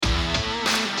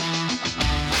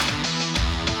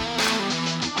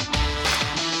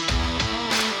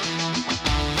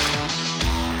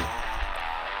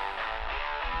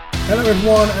Hello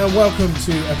everyone and welcome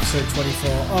to episode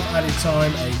 24 of Added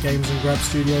Time, a Games and Grab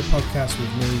Studio podcast with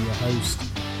me, your host,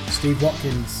 Steve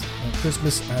Watkins.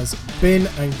 Christmas has been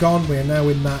and gone. We are now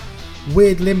in that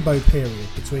weird limbo period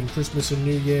between Christmas and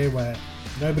New Year where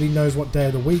nobody knows what day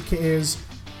of the week it is.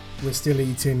 We're still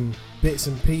eating bits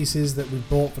and pieces that we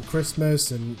bought for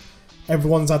Christmas and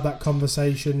everyone's had that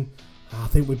conversation. I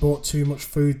think we bought too much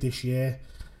food this year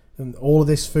and all of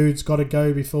this food's got to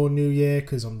go before New Year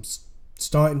because I'm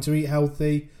starting to eat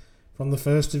healthy from the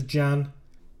 1st of Jan.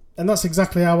 And that's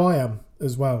exactly how I am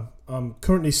as well. I'm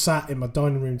currently sat in my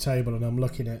dining room table and I'm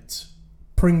looking at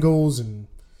Pringles and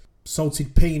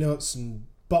salted peanuts and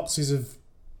boxes of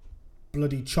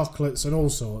bloody chocolates and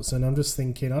all sorts. And I'm just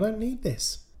thinking, I don't need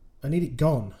this. I need it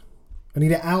gone. I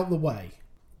need it out the way.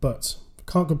 But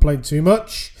can't complain too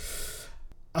much.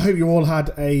 I hope you all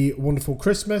had a wonderful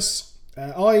Christmas.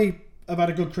 I have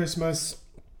had a good Christmas.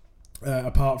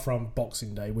 Apart from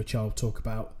Boxing Day, which I'll talk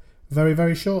about very,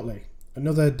 very shortly.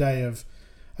 Another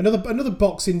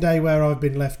Boxing Day where I've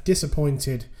been left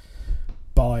disappointed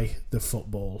by the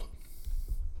football.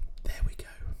 There we go.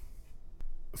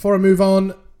 Before I move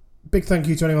on, big thank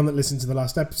you to anyone that listened to the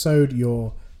last episode.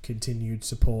 Your continued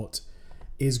support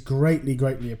is greatly,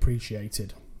 greatly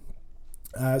appreciated.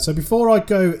 So before I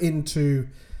go into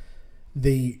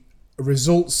the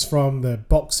results from the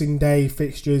Boxing Day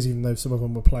fixtures, even though some of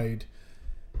them were played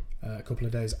a couple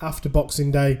of days after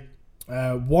Boxing Day,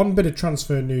 one bit of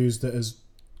transfer news that has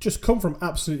just come from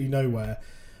absolutely nowhere.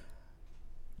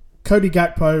 Cody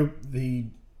Gakpo, the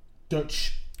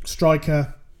Dutch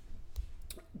striker,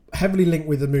 heavily linked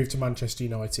with the move to Manchester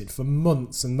United for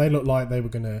months, and they looked like they were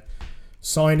going to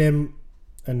sign him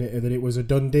and that it was a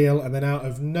done deal, and then out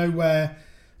of nowhere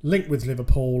linked with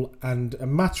Liverpool, and a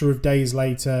matter of days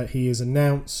later he is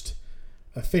announced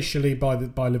officially by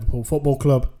Liverpool Football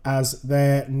Club as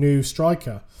their new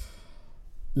striker,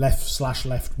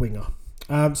 left winger.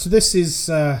 So this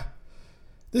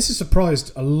has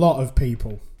surprised a lot of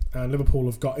people, and Liverpool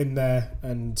have got in there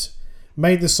and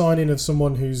made the signing of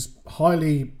someone who's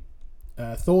highly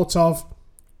thought of,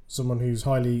 someone who's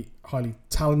highly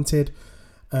talented,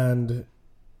 and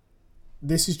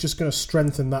this is just going to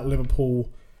strengthen that Liverpool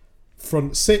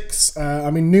front six.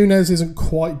 Núñez isn't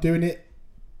quite doing it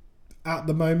at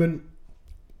the moment.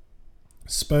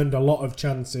 Spurned a lot of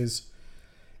chances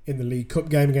in the League Cup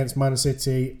game against Man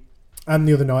City and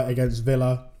the other night against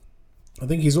Villa. I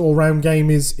think his all-round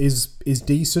game is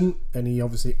decent, and he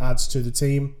obviously adds to the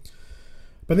team.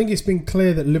 But I think it's been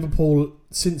clear that Liverpool,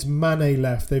 since Mane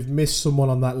left, they've missed someone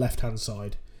on that left-hand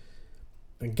side.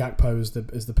 And Gakpo is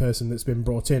the person that's been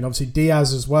brought in. Obviously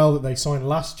Diaz as well, that they signed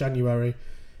last January.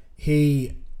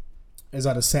 He has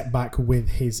had a setback with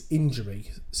his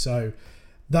injury. So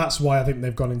that's why I think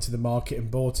they've gone into the market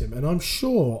and bought him. And I'm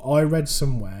sure I read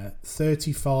somewhere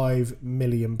 £35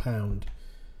 million,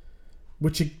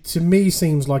 which to me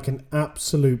seems like an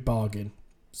absolute bargain.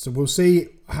 So we'll see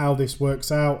how this works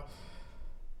out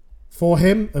for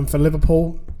him and for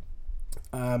Liverpool.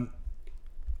 They're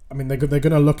going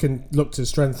to look to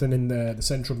strengthen in the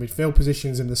central midfield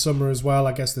positions in the summer as well.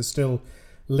 I guess they're still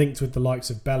linked with the likes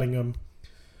of Bellingham.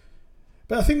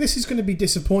 But I think this is going to be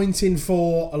disappointing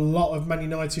for a lot of Man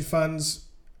United fans.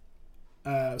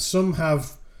 Some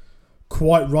have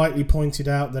quite rightly pointed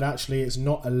out that actually it's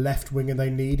not a left winger they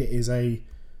need, it is a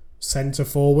centre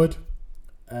forward.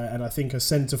 And I think a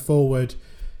centre forward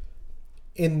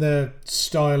in the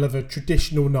style of a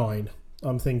traditional nine.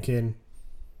 I'm thinking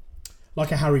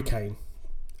like a Harry Kane,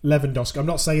 Lewandowski. I'm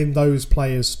not saying those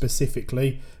players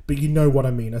specifically, but you know what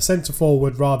I mean. A centre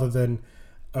forward rather than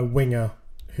a winger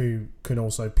who can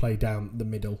also play down the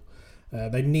middle.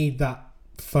 They need that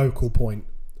focal point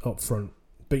up front.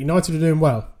 But United are doing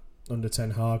well under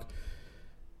Ten Hag.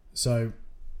 So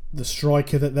the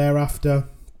striker that they're after,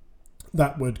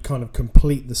 that would kind of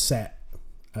complete the set,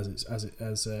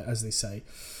 as they say.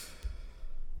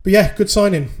 But yeah, good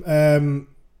signing. And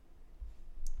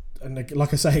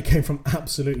like I say, it came from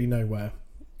absolutely nowhere.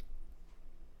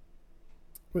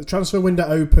 The transfer window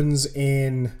opens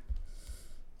in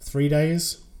 3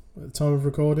 days at the time of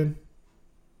recording.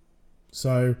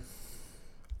 So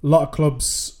a lot of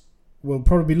clubs will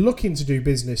probably be looking to do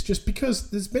business just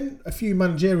because there's been a few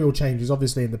managerial changes,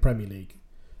 obviously, in the Premier League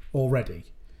already.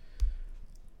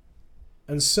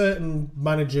 And certain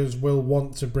managers will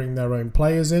want to bring their own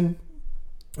players in.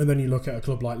 And then you look at a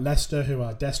club like Leicester, who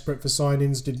are desperate for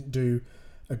signings, didn't do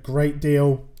a great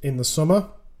deal in the summer.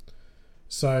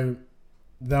 So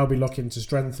they'll be looking to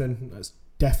strengthen. That's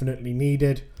definitely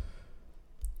needed.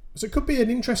 So it could be an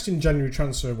interesting January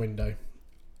transfer window.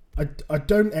 I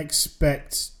don't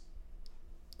expect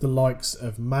the likes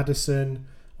of Maddison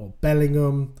or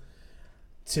Bellingham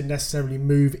to necessarily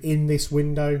move in this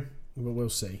window. But we'll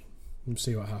see. We'll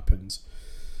see what happens.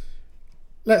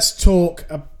 Let's talk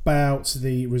about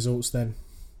the results then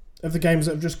of the games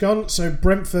that have just gone. So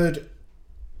Brentford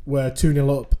were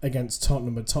 2-0 up against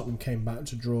Tottenham, but Tottenham came back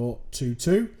to draw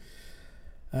 2-2.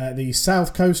 The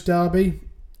South Coast derby,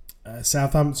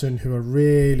 Southampton, who are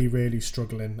really, really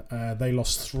struggling, they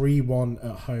lost 3-1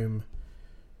 at home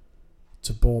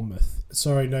to Bournemouth.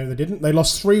 Sorry, no, they didn't. They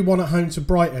lost 3-1 at home to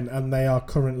Brighton, and they are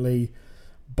currently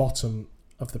bottom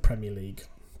of the Premier League.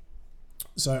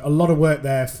 So a lot of work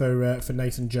there for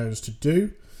Nathan Jones to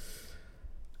do.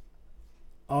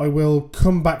 I will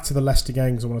come back to the Leicester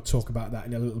game because I want to talk about that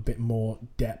in a little bit more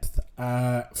depth.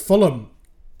 Fulham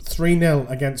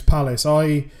 3-0 against Palace.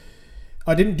 I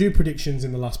didn't do predictions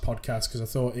in the last podcast because I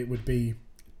thought it would be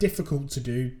difficult to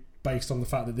do based on the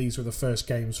fact that these were the first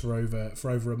games for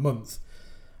over a month.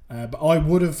 But I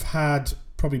would have had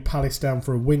probably Palace down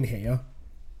for a win here,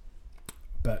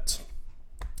 but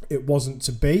it wasn't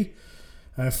to be.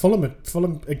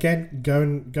 Fulham again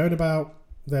going about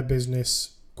their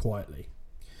business quietly.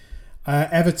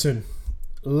 Everton,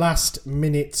 last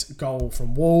minute goal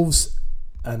from Wolves,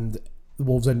 and the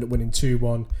Wolves ended up winning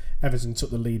 2-1. Everton took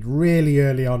the lead really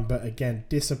early on, but again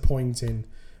disappointing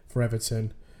for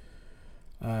Everton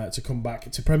to come back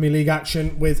to Premier League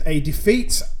action with a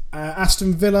defeat.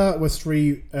 Aston Villa lost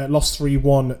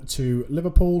 3-1 to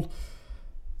Liverpool.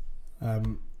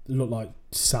 Looked like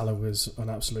Salah was on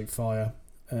absolute fire.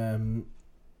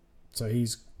 So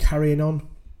he's carrying on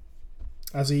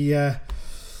as he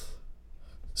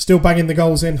still banging the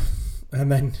goals in, and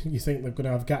then you think they're going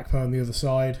to have Gakpo on the other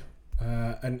side,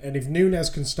 and if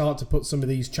Núñez can start to put some of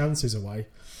these chances away,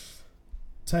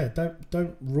 tell you,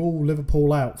 don't rule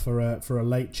Liverpool out for a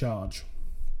late charge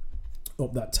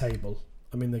up that table.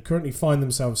 I mean, they currently find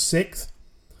themselves 6th.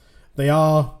 They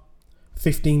are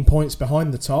 15 points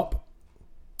behind the top,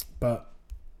 but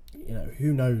you know,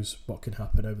 who knows what can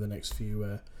happen over the next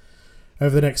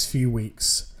few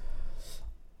weeks.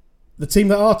 The team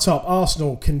that are top,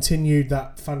 Arsenal, continued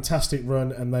that fantastic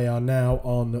run, and they are now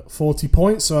on 40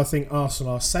 points. So I think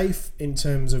Arsenal are safe in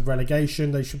terms of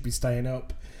relegation. They should be staying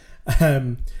up,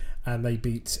 and they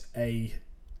beat a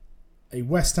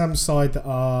West Ham side that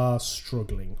are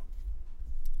struggling.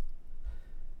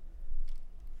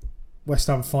 West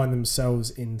Ham find themselves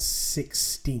in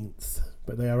 16th.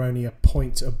 But they are only a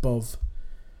point above.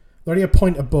 They're only a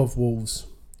point above Wolves,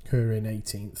 who are in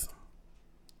 18th.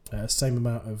 Same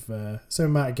amount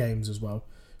of games as well,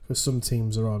 because some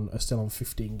teams are still on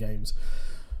 15 games.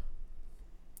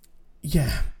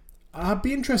 Yeah, I'd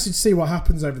be interested to see what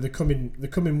happens over the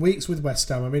coming weeks with West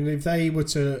Ham. I mean, if they were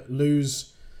to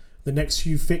lose the next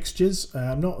few fixtures,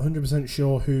 I'm not 100%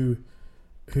 sure who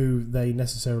they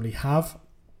necessarily have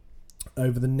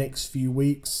over the next few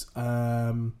weeks.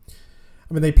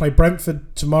 I mean, they play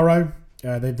Brentford tomorrow.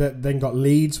 They've then got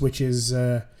Leeds, which is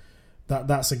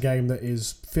that's a game that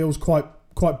feels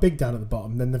quite big down at the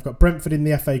bottom. Then they've got Brentford in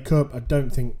the FA Cup. I don't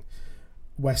think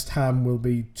West Ham will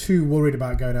be too worried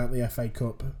about going out in the FA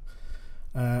Cup.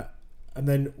 And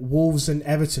then Wolves and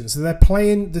Everton. So they're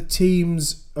playing the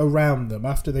teams around them.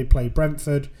 After they play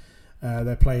Brentford,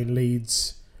 they're playing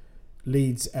Leeds,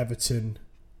 Everton,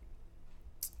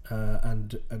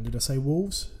 and did I say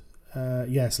Wolves?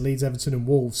 Yes, Leeds, Everton and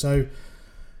Wolves. So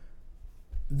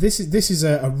this is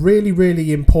a really,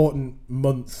 really important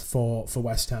month for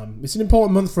West Ham. It's an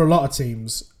important month for a lot of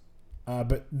teams,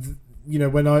 but you know,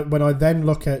 when I then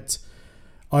look at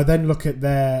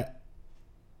their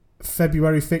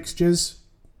February fixtures,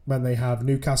 when they have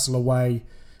Newcastle away,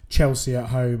 Chelsea at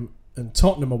home and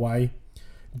Tottenham away,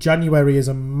 January is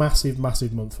a massive,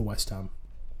 massive month for West Ham.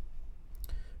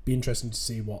 Be interesting to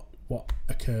see what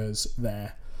occurs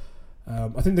there.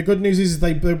 I think the good news is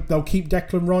they'll keep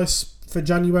Declan Rice for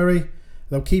January.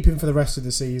 They'll keep him for the rest of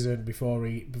the season before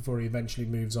he eventually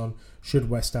moves on, should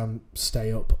West Ham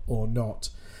stay up or not.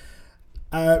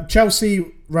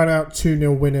 Chelsea ran out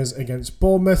 2-0 winners against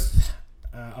Bournemouth.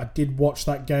 I did watch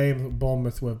that game.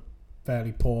 Bournemouth were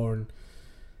fairly poor, and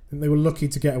they were lucky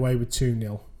to get away with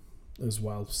 2-0 as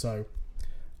well. So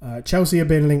Chelsea are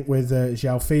being linked with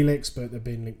João Felix, but they're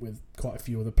being linked with quite a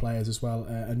few other players as well.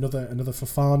 Another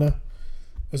Fofana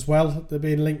as well they're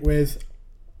being linked with.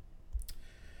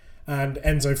 And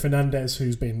Enzo Fernandez,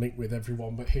 who's been linked with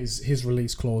everyone, but his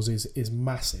release clause is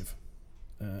massive.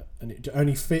 And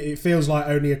it feels like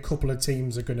only a couple of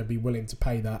teams are going to be willing to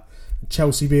pay that,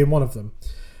 Chelsea being one of them.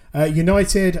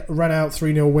 United ran out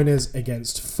 3-0 winners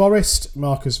against Forest.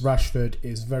 Marcus Rashford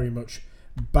is very much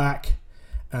back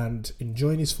and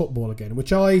enjoying his football again,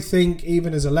 which I think,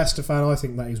 even as a Leicester fan, I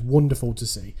think that is wonderful to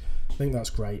see. I think that's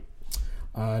great.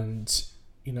 And,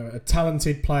 you know, a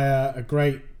talented player, a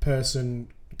great person,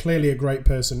 clearly a great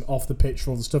person off the pitch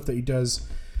for all the stuff that he does.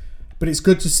 But it's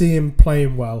good to see him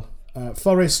playing well.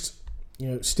 Forest, you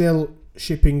know, still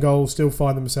shipping goals, still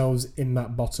find themselves in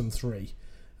that bottom three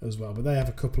as well. But they have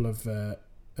a couple of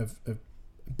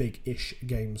big-ish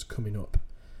games coming up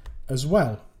as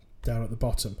well down at the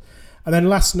bottom. And then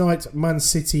last night, Man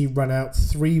City ran out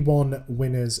 3-1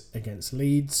 winners against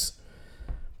Leeds.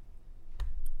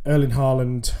 Erling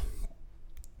Haaland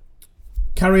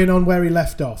carrying on where he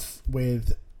left off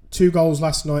with 2 goals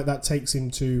last night. That takes him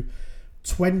to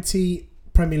 20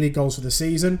 Premier League goals for the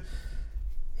season.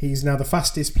 He's now the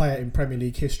fastest player in Premier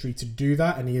League history to do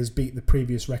that, and he has beat the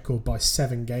previous record by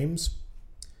 7 games.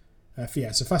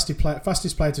 So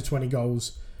fastest player to 20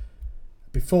 goals.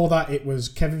 Before that, it was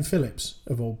Kevin Phillips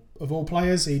of all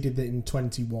players. He did it in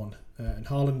 21, and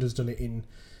Haaland has done it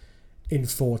in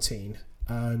 14.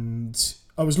 And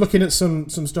I was looking at some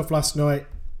stuff last night.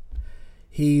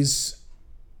 He's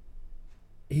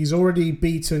already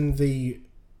beaten the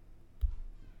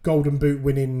Golden Boot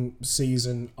winning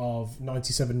season of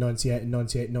 97-98 and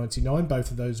 98-99.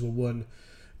 Both of those were won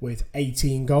with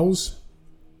 18 goals.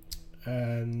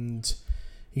 And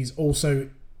he's also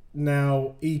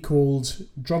now equalled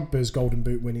Drogba's Golden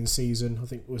Boot winning season. I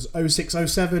think it was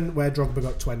 06-07 where Drogba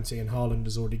got 20 and Haaland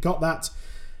has already got that.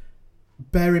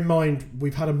 Bear in mind,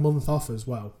 we've had a month off as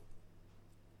well.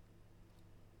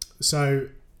 So,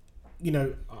 you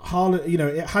know, Haaland, you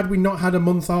know, had we not had a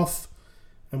month off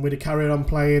and we'd have carried on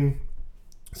playing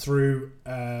through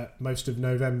most of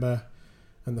November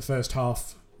and the first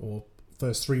half or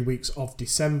first 3 weeks of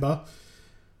December,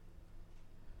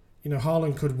 you know,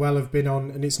 Haaland could well have been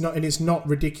on, and it's not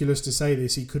ridiculous to say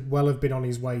this, he could well have been on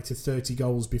his way to 30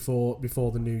 goals before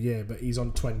the new year, but he's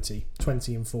on 20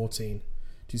 and 14,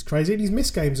 which is crazy. And he's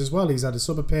missed games as well. He's had a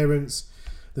sub appearance.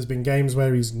 There's been games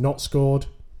where he's not scored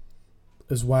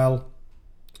as well.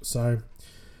 So,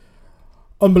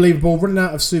 unbelievable. Running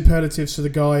out of superlatives for the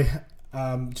guy.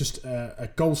 Just a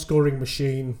goal scoring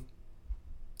machine,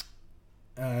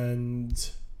 and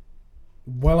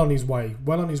well on his way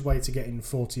to getting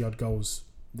 40 odd goals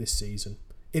this season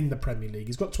in the Premier League.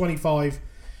 He's got 25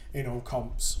 in all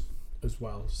comps as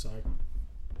well. So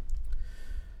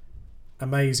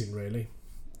amazing, really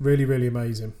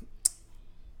amazing.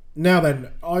 Now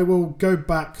then, I will go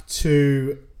back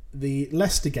to the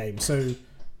Leicester game. So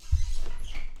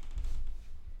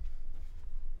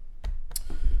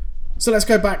let's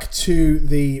go back to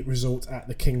the result at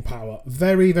the King Power.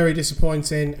 Very, very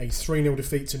disappointing. A 3-0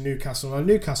 defeat to Newcastle. Now,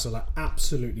 Newcastle are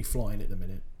absolutely flying at the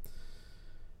minute.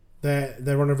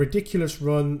 They're on a ridiculous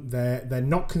run. They're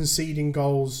not conceding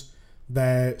goals.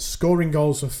 They're scoring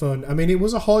goals for fun. I mean, it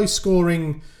was a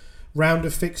high-scoring round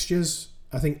of fixtures.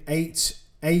 I think eight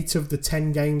of the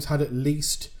 10 games had at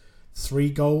least 3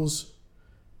 goals.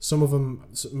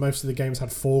 Most of the games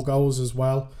had 4 goals as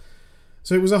well.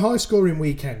 So it was a high-scoring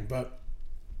weekend, but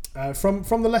from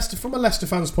a Leicester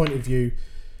fan's point of view,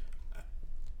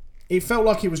 it felt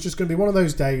like it was just going to be one of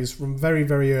those days from very,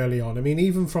 very early on. I mean,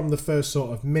 even from the first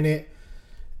sort of minute,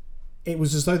 it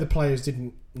was as though the players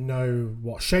didn't know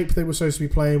what shape they were supposed to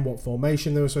be playing, what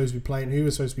formation they were supposed to be playing, who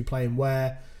was supposed to be playing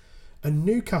where, and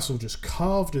Newcastle just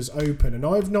carved us open. And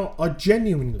I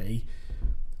genuinely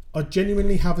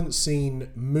haven't seen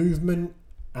movement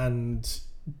and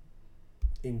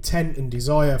intent and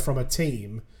desire from a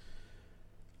team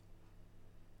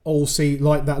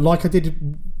like I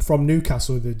did from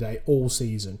Newcastle the other day all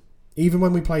season. Even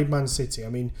when we played Man City, I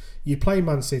mean, you play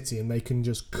Man City and they can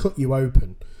just cut you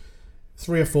open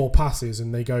 3 or 4 passes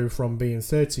and they go from being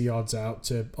 30 yards out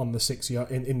to on the 6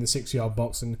 yard in the 6 yard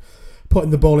box and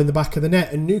putting the ball in the back of the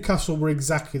net. And Newcastle were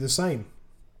exactly the same.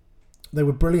 They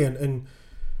were brilliant, and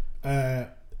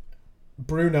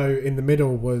Bruno in the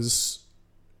middle was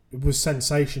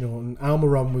sensational, and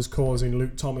Almiron was causing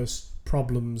Luke Thomas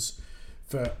problems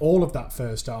for all of that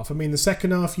first half. I mean, the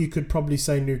second half, you could probably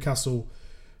say Newcastle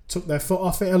took their foot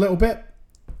off it a little bit.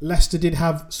 Leicester did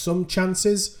have some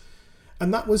chances,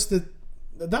 and that was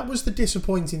the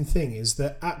disappointing thing, is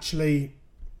that actually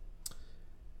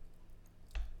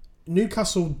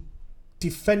Newcastle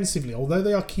defensively, although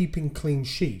they are keeping clean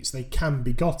sheets, they can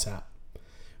be got at.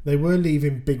 They were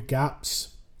leaving big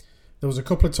gaps. There was a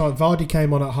couple of times Vardy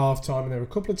came on at half time, and there were a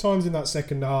couple of times in that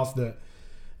second half that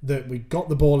we got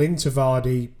the ball into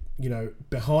Vardy, you know,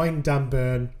 behind Dan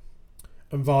Burn,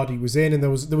 and Vardy was in, and there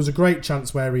was a great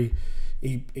chance where he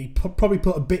probably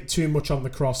put a bit too much on the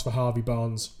cross for Harvey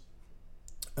Barnes,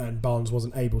 and Barnes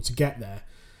wasn't able to get there.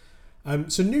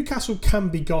 So Newcastle can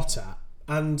be got at,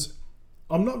 and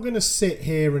I'm not going to sit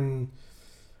here and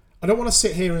I don't want to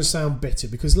sit here and sound bitter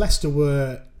because Leicester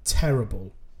were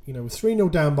terrible. You know,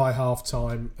 3-0 down by half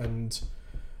time, and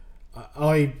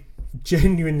I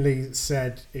genuinely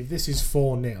said, if this is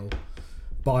 4-0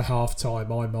 by half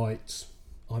time, I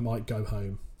might go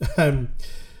home.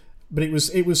 But it was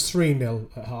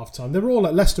 3-0 at half time.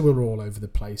 Leicester were all over the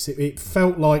place. It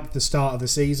felt like the start of the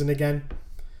season again.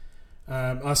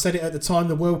 I said it at the time,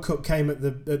 the World Cup came at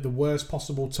the worst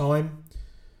possible time.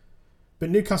 But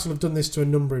Newcastle have done this to a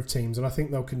number of teams, and I think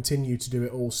they'll continue to do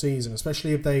it all season,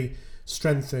 especially if they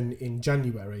strengthen in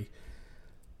January.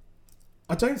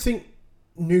 I don't think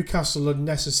Newcastle are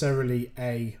necessarily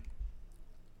a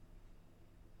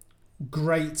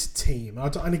great team.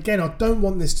 And again, I don't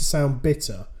want this to sound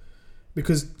bitter,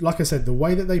 because, like I said, the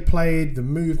way that they played, the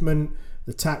movement,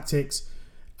 the tactics,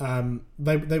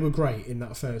 they were great in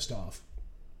that first half.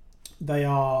 They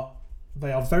are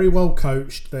very well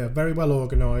coached. They are very well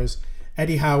organised.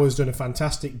 Eddie Howe's done a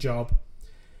fantastic job.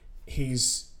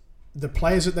 The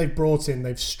players that they've brought in,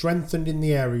 they've strengthened in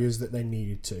the areas that they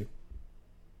needed to.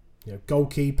 You know,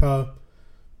 goalkeeper,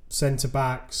 centre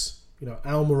backs. You know,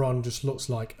 Almiron just looks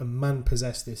like a man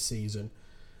possessed this season.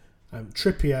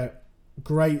 Trippier,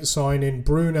 great signing.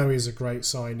 Bruno is a great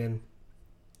signing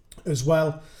as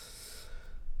well.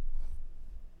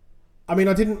 I mean,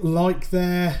 I didn't like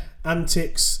their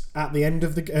antics at the end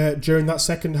of during that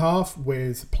second half,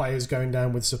 with players going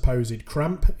down with supposed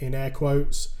cramp, in air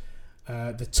quotes.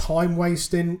 The time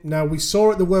wasting. Now, we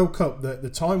saw at the World Cup that the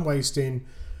time wasting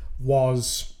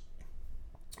was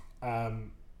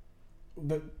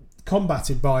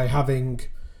combated by having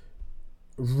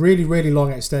really, really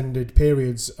long extended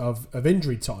periods of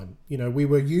injury time. You know, we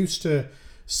were used to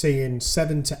seeing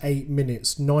 7 to 8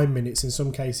 minutes, 9 minutes in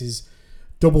some cases,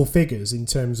 double figures in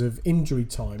terms of injury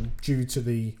time due to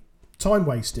the time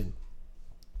wasting.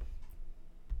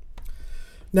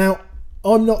 Now,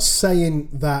 I'm not saying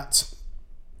that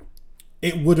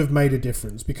it would have made a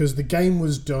difference, because the game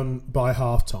was done by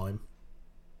half time.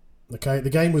 Okay,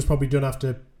 the game was probably done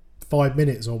after 5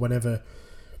 minutes or whenever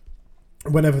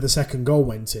the second goal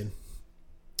went in.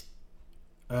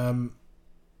 I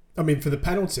mean, for the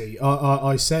penalty,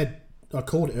 I said, I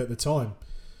called it at the time.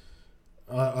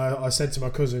 I said to my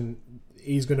cousin,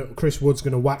 Chris Wood's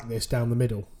gonna whack this down the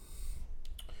middle.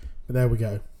 But there we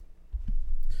go.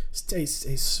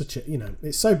 It's such a,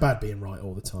 it's so bad being right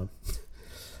all the time.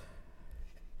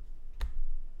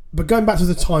 But going back to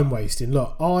the time wasting,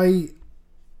 look,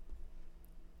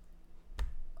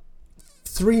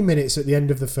 3 minutes at the end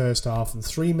of the first half and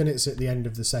 3 minutes at the end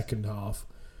of the second half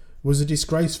was a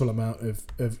disgraceful amount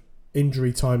of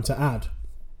injury time to add.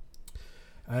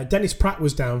 Dennis Pratt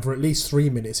was down for at least 3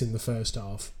 minutes in the first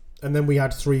half. And then we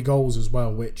had 3 goals as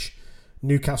well, which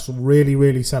Newcastle really,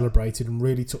 really celebrated and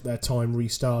really took their time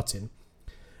restarting.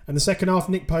 And the second half,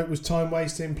 Nick Pope was time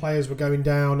wasting. Players were going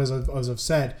down, as I've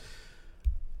said.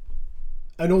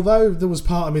 And although there was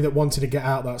part of me that wanted to get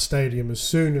out that stadium as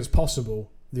soon as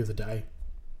possible the other day,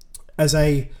 as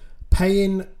a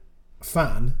paying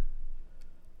fan,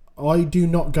 I do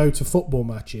not go to football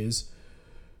matches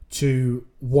to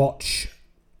watch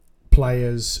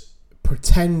players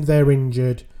pretend they're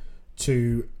injured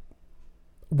to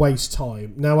waste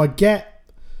time. Now, I get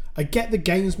the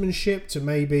gamesmanship to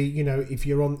maybe, if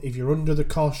you're under the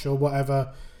cosh or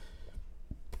whatever,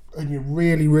 and you're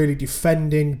really, really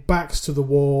defending, backs to the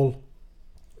wall,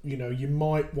 you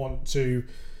might want to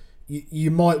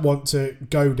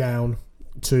go down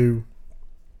to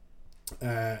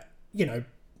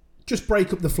just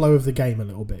break up the flow of the game a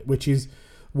little bit, which is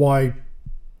why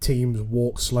teams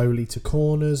walk slowly to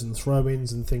corners and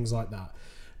throw-ins and things like that.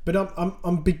 But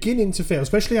I'm beginning to feel,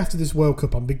 especially after this World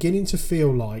Cup, I'm beginning to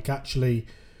feel like actually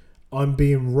I'm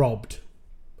being robbed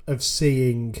of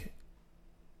seeing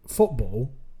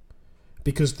football,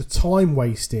 because the time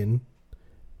wasting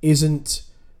isn't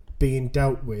being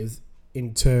dealt with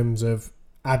in terms of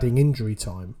adding injury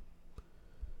time.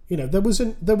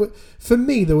 For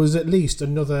me there was at least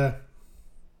another,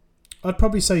 I'd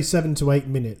probably say 7 to 8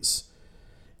 minutes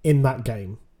in that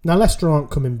game. Now, Leicester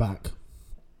aren't coming back,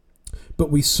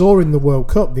 but we saw in the World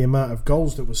Cup the amount of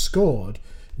goals that were scored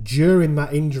during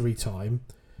that injury time,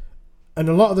 and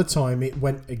a lot of the time it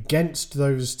went against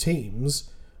those teams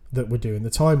that were doing the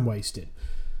time wasting.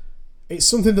 It's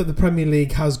something that the Premier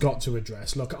League has got to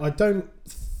address. Look,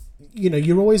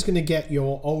 you're always going to get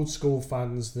your old school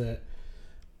fans that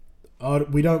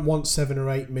we don't want 7 or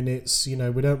 8 minutes, we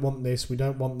don't want this, we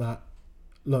don't want that.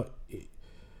 Look,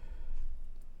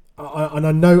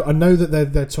 I know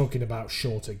that they're talking about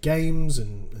shorter games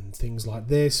and things like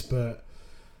this, but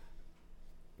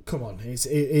come on,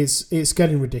 it's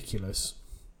getting ridiculous.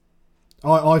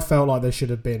 I felt like there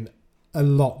should have been a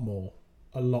lot more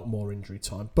injury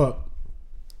time. But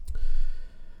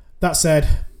that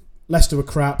said, Leicester were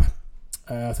crap.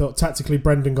 I thought tactically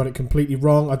Brendan got it completely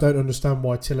wrong. I don't understand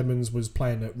why Tielemans was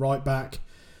playing at right back.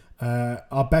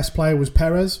 Our best player was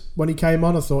Perez when he came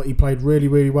on. I thought he played really,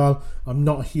 really well. I'm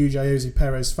not a huge Ayoze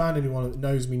Perez fan. Anyone that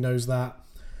knows me knows that.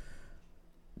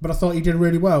 But I thought he did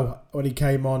really well when he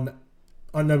came on.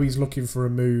 I know he's looking for a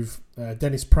move.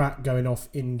 Dennis Pratt going off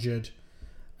injured.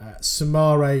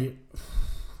 Samare,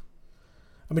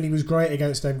 I mean, he was great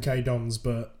against MK Dons,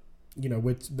 but you know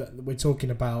we're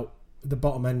talking about the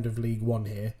bottom end of League One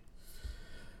here,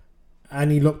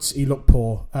 and he looked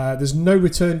poor. There's no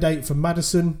return date for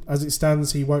Maddison as it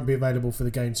stands. He won't be available for the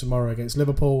game tomorrow against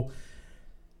Liverpool.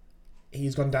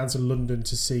 He's gone down to London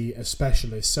to see a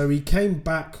specialist. So he came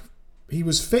back. He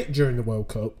was fit during the World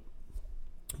Cup,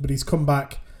 but he's come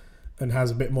back and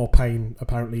has a bit more pain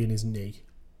apparently in his knee.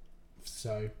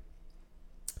 So,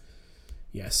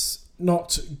 yes,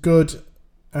 not good.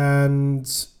 And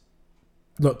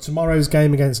look, tomorrow's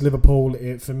game against Liverpool,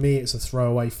 for me, it's a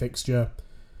throwaway fixture.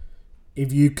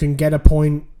 If you can get a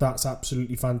point, that's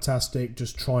absolutely fantastic.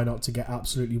 Just try not to get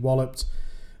absolutely walloped.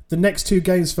 The next two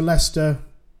games for Leicester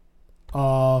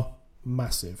are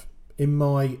massive, in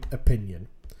my opinion.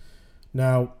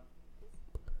 Now,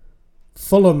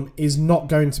 Fulham is not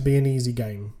going to be an easy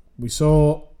game. We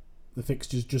saw the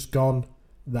fixtures just gone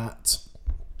that,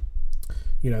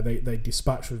 you know, they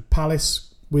dispatched with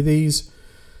Palace with ease.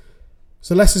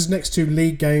 So Leicester's next two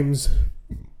league games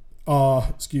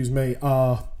are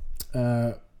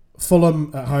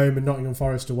Fulham at home and Nottingham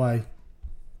Forest away.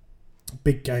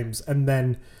 Big games. And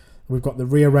then we've got the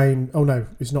rearranged... Oh, no,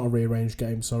 it's not a rearranged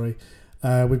game, sorry.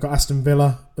 We've got Aston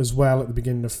Villa as well at the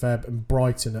beginning of Feb and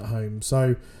Brighton at home.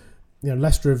 So, you know,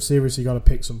 Leicester have seriously got to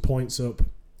pick some points up.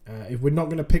 If we're not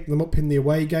going to pick them up in the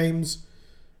away games,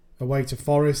 away to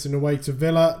Forest and away to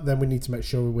Villa, then we need to make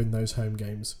sure we win those home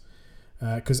games.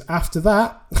 Because after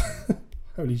that,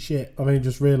 holy shit, I've only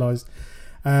just realised,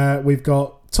 we've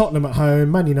got Tottenham at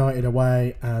home, Man United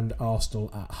away, and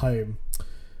Arsenal at home.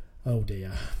 Oh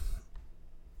dear.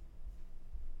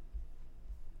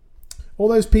 All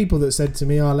those people that said to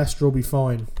me, Leicester will be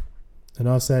fine. And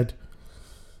I said,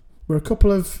 we're a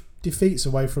couple of defeats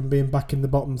away from being back in the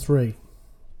bottom three.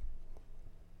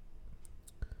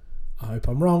 I hope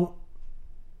I'm wrong.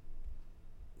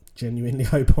 Genuinely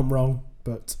hope I'm wrong,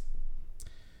 but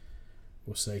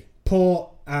we'll see.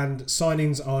 Poor and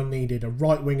signings are needed. A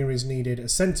right winger is needed. A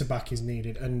centre back is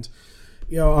needed. And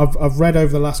you know, I've read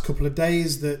over the last couple of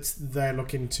days that they're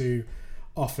looking to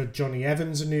offer Johnny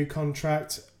Evans a new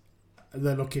contract.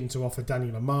 They're looking to offer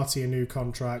Daniel Amati a new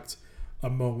contract,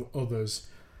 among others.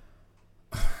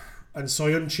 And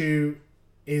Soyuncu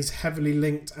is heavily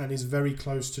linked and is very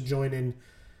close to joining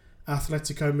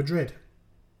Atletico Madrid.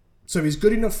 So he's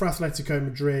good enough for Atletico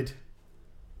Madrid.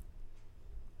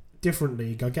 Different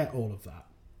league, I get all of that.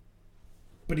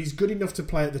 But he's good enough to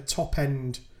play at the top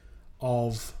end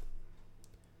of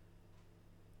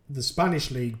the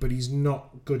Spanish league, but he's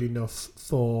not good enough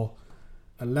for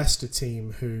a Leicester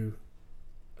team who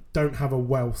don't have a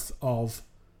wealth of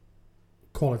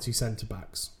quality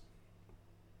centre-backs.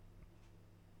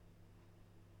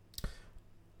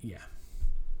 Yeah.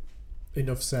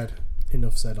 Enough said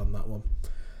on that one.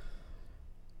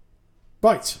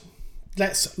 Right.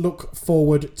 Let's look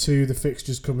forward to the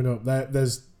fixtures coming up.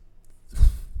 There's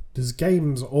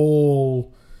games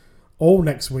all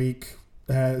next week,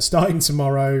 starting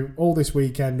tomorrow, all this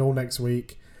weekend, all next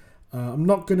week. I'm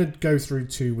not going to go through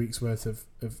 2 weeks worth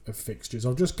of fixtures.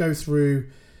 I'll just go through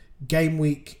game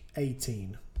week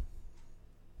 18.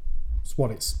 That's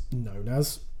what it's known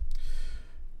as.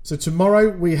 So tomorrow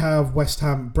we have West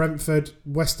Ham Brentford.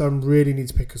 West Ham really need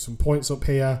to pick up some points up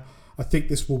here. I think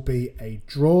this will be a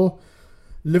draw.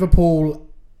 Liverpool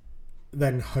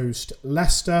then host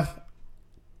Leicester.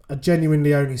 I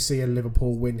genuinely only see a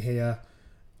Liverpool win here.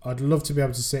 I'd love to be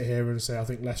able to sit here and say I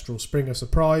think Leicester will spring a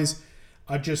surprise.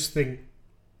 I just think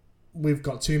we've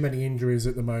got too many injuries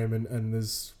at the moment, and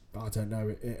there's, I don't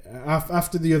know,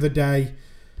 after the other day,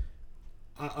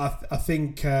 I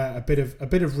think a bit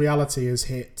of reality has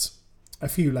hit a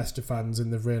few Leicester fans,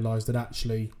 and they've realised that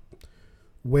actually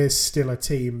we're still a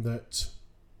team that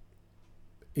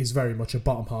is very much a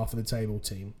bottom half of the table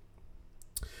team.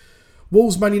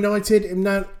 Wolves Man United,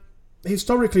 now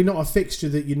historically not a fixture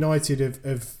that United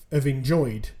have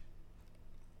enjoyed.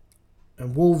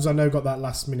 And Wolves, I know, got that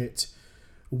last minute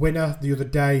winner the other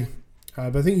day.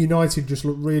 But I think United just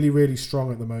look really, really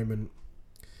strong at the moment.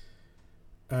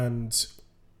 And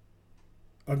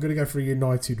I'm going to go for a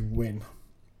United win.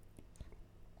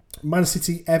 Man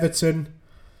City, Everton.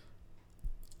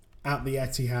 at the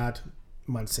Etihad.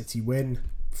 Man City win.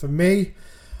 For me,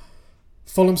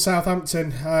 Fulham,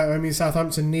 Southampton.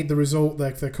 Southampton need the result.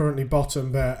 They're currently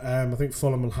bottom, but I think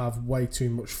Fulham will have way too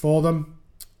much for them.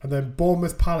 And then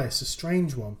Bournemouth Palace, a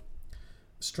strange one.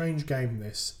 A strange game,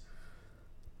 this.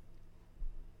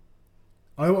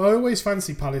 I always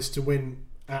fancy Palace to win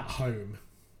at home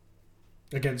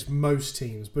against most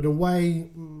teams, but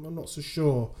away, I'm not so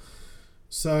sure.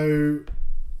 So,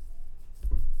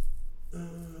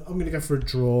 I'm going to go for a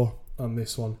draw on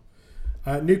this one.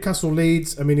 Newcastle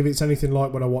Leeds, if it's anything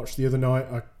like what I watched the other night,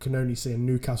 I can only see a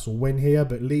Newcastle win here,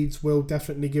 but Leeds will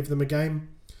definitely give them a game.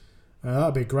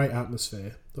 That'll be a great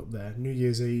atmosphere up there. New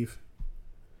Year's Eve.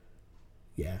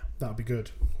 Yeah, that'll be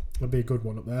good. That'll be a good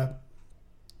one up there.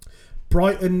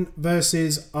 Brighton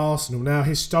versus Arsenal. Now,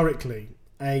 historically,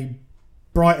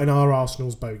 Brighton are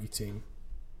Arsenal's bogey team.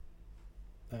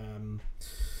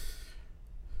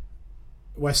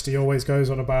 Westy always goes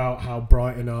on about how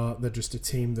Brighton they're just a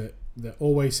team that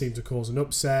always seem to cause an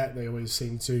upset. They always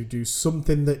seem to do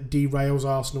something that derails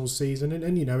Arsenal's season.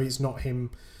 And it's not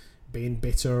him being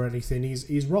bitter or anything.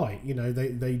 He's right.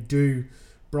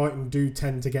 Brighton do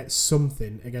tend to get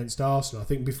something against Arsenal. I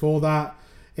think before that,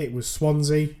 it was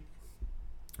Swansea.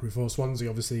 Before Swansea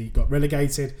obviously got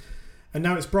relegated. And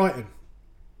now it's Brighton.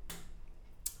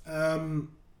 I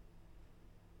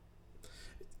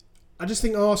just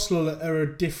think Arsenal are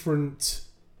a different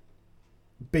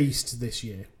beast this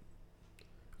year.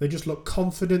 They just look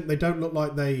confident. They don't look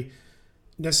like they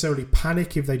necessarily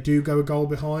panic if they do go a goal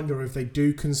behind or if they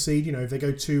do concede. If they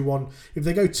go 2-1, if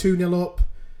they go 2-0 up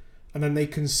and then they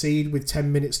concede with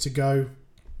 10 minutes to go,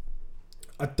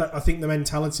 I think the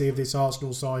mentality of this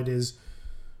Arsenal side is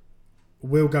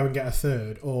we'll go and get a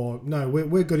third, or no,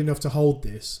 we're good enough to hold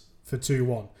this for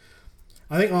 2-1.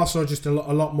 I think Arsenal are just a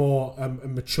lot more a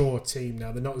mature team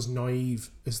now. They're not as naive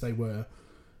as they were.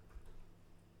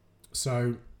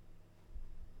 So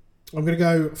I'm going to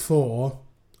go for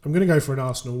an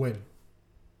Arsenal win.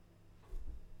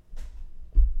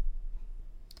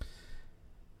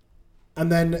 And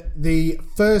then the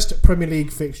first Premier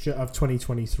League fixture of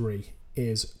 2023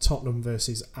 is Tottenham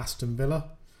versus Aston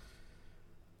Villa.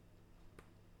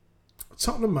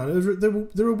 Tottenham, man,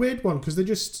 they're a weird one because they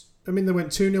just... they went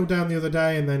 2-0 down the other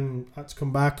day and then had to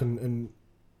come back and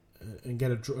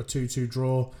get a 2-2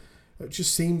 draw. It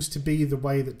just seems to be the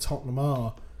way that Tottenham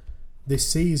are this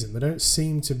season. They don't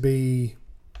seem to be...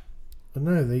 I don't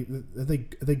know. Are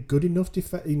they good enough?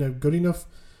 Good enough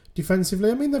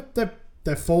defensively.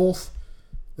 They're fourth.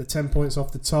 They're 10 points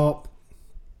off the top.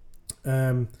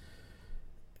 You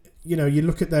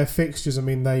look at their fixtures.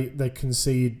 They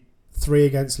concede 3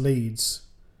 against Leeds,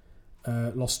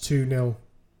 lost 2-0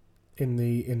 in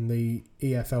the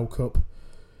EFL Cup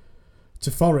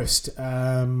to Forest.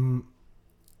 Only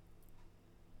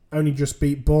just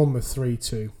beat Bournemouth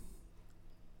 3-2.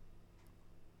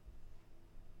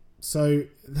 So,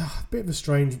 a bit of a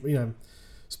strange...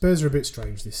 Spurs are a bit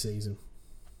strange this season.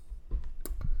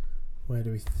 Where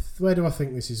do I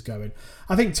think this is going?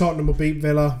 I think Tottenham will beat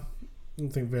Villa. I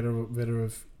don't think Villa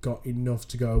have got enough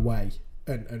to go away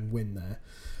and win there.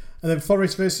 And then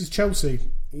Forest versus Chelsea.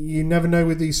 You never know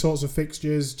with these sorts of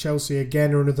fixtures. Chelsea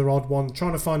again are another odd one.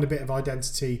 Trying to find a bit of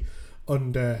identity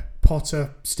under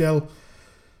Potter still.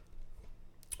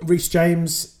 Reece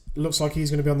James looks like he's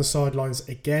going to be on the sidelines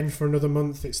again for another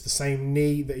month. It's the same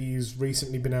knee that he's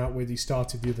recently been out with. He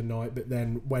started the other night but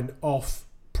then went off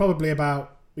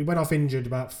he went off injured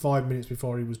about 5 minutes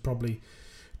before he was probably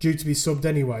due to be subbed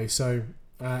anyway. So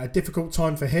a difficult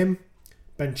time for him.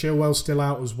 Ben Chilwell's still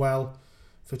out as well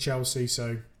for Chelsea,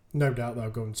 so no doubt they'll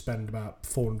go and spend about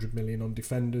 400 million on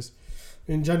defenders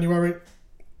in January.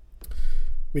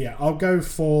 But yeah, I'll go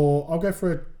for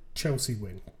a Chelsea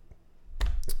win.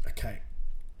 Okay.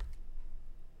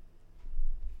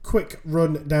 Quick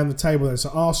run down the table then. So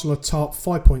Arsenal are top,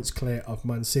 5 points clear of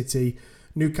Man City.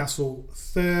 Newcastle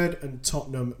third, and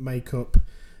Tottenham make up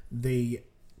the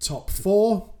top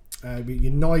 4.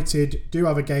 United do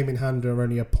have a game in hand, are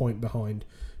only a point behind.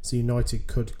 So United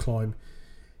could climb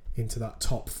into that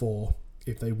top 4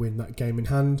 if they win that game in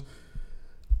hand.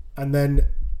 And then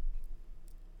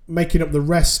making up the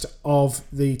rest of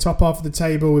the top half of the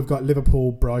table, we've got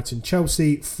Liverpool, Brighton,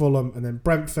 Chelsea, Fulham, and then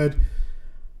Brentford.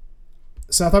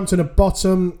 Southampton are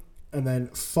bottom, and then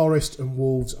Forest and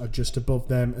Wolves are just above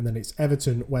them. And then it's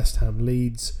Everton, West Ham,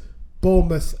 Leeds,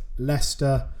 Bournemouth,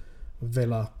 Leicester,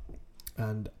 Villa,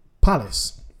 and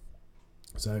Palace.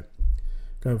 So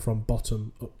going from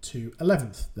bottom up to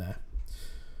 11th there.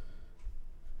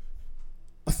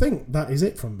 I think that is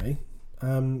it from me.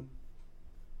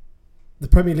 the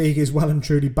Premier League is well and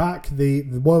truly back. The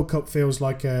World Cup feels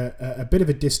like a bit of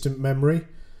a distant memory.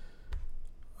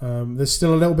 There's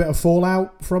still a little bit of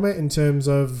fallout from it in terms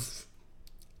of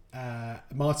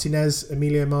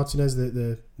Emilio Martinez,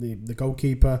 the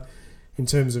goalkeeper, in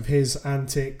terms of his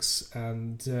antics.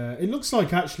 And it looks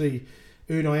like actually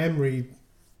Unai Emery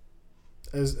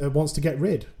wants to get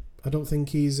rid. I don't think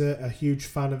he's a huge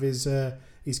fan of his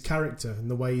character and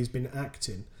the way he's been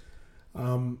acting.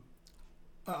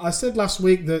 I said last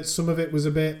week that some of it was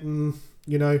a bit,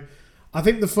 I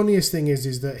think the funniest thing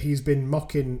is that he's been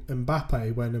mocking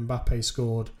Mbappe when Mbappe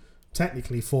scored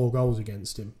technically 4 goals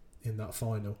against him in that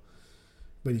final.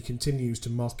 But he continues to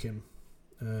mock him,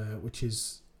 which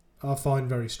is, I find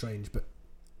very strange. But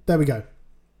there we go.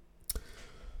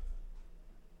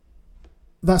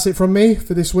 That's it from me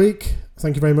for this week.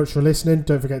 Thank you very much for listening.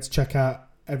 Don't forget to check out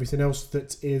everything else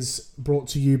that is brought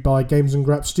to you by Games and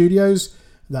Graps Studios.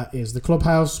 That is the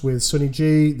Clubhouse with Sonny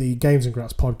G, the Games and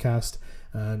Graps podcast,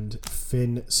 and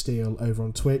Finn Steele over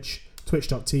on Twitch,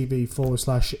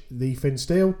 twitch.tv/the Finn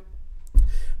Steele.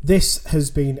 This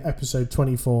has been episode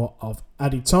 24 of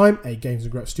Added Time, a Games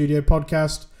and Graps Studio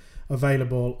podcast,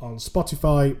 available on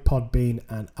Spotify, Podbean,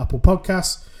 and Apple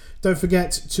Podcasts. Don't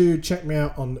forget to check me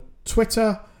out on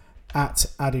Twitter at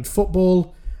Added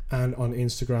Football and on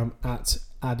Instagram at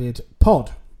Added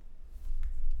Pod.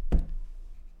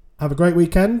 Have a great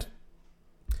weekend.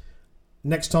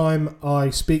 Next time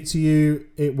I speak to you,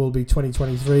 it will be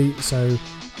 2023. So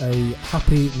a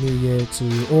happy new year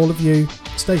to all of you.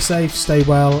 Stay safe, stay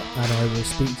well, and I will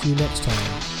speak to you next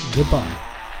time. Goodbye.